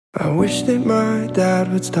I wish that my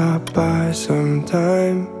dad would stop by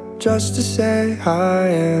sometime, just to say hi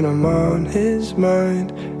and I'm on his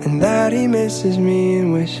mind, and that he misses me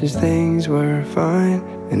and wishes things were fine.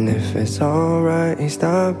 And if it's alright, he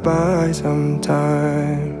stop by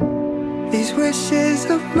sometime. These wishes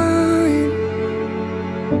of mine,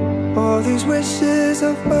 all these wishes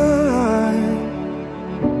of mine,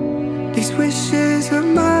 these wishes of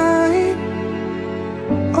mine,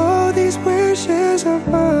 all these wishes of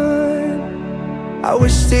mine. I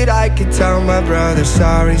wish that I could tell my brother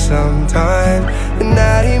sorry sometime, and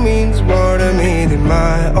that he means more to me than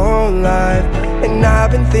my own life. And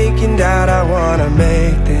I've been thinking that I wanna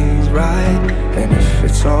make things right, and if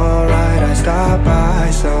it's alright, I stop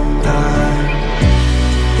by sometime.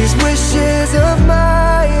 These wishes of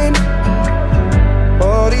mine,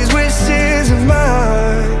 all these wishes of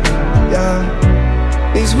mine, yeah.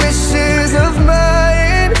 These wishes of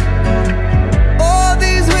mine, all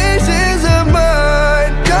these wishes of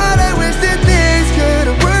mine. God, I wish that things could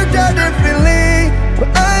have worked out differently, but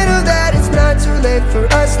I know that it's not too late for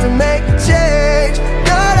us to make a change.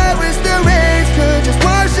 God, I wish the rains could just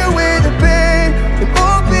wash away the pain and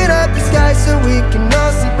open up the sky so we can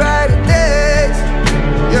all see brighter days.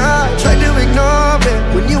 Yeah, I tried to ignore it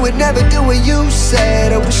when you would never do what you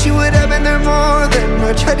said. I wish you would have been there more than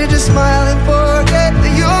I tried to just smile and forget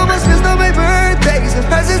that you almost missed all my birthdays. The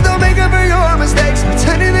presents don't make up for your mistakes,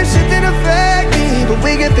 pretending that shit didn't affect me, but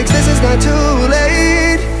we can fix this, it's not too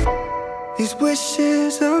late. These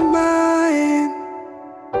wishes of mine,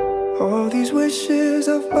 all these wishes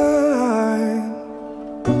of mine,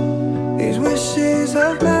 these wishes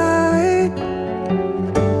of mine,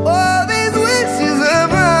 all these wishes of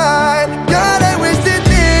mine. God, I wish that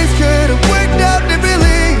things could have worked out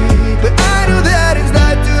differently, but I know that it's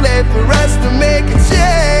not too late for us to make a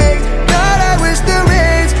change. God, I wish the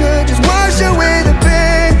rains could just wash away the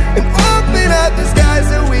pain and open up the sky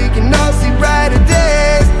so we can all see brighter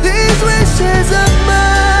days. These wishes of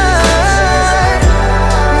mine,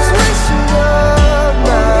 these wishes of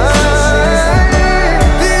mine,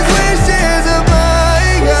 these wishes of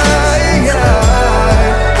mine,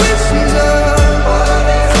 wishes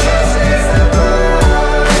of mine.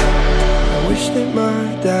 I wish that my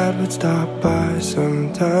dad would stop by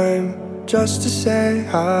sometime, just to say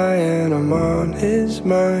hi and I'm on his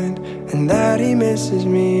mind, and that he misses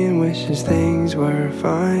me and wishes things were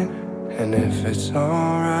fine. And if it's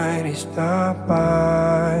alright, he stop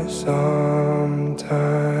by sometime.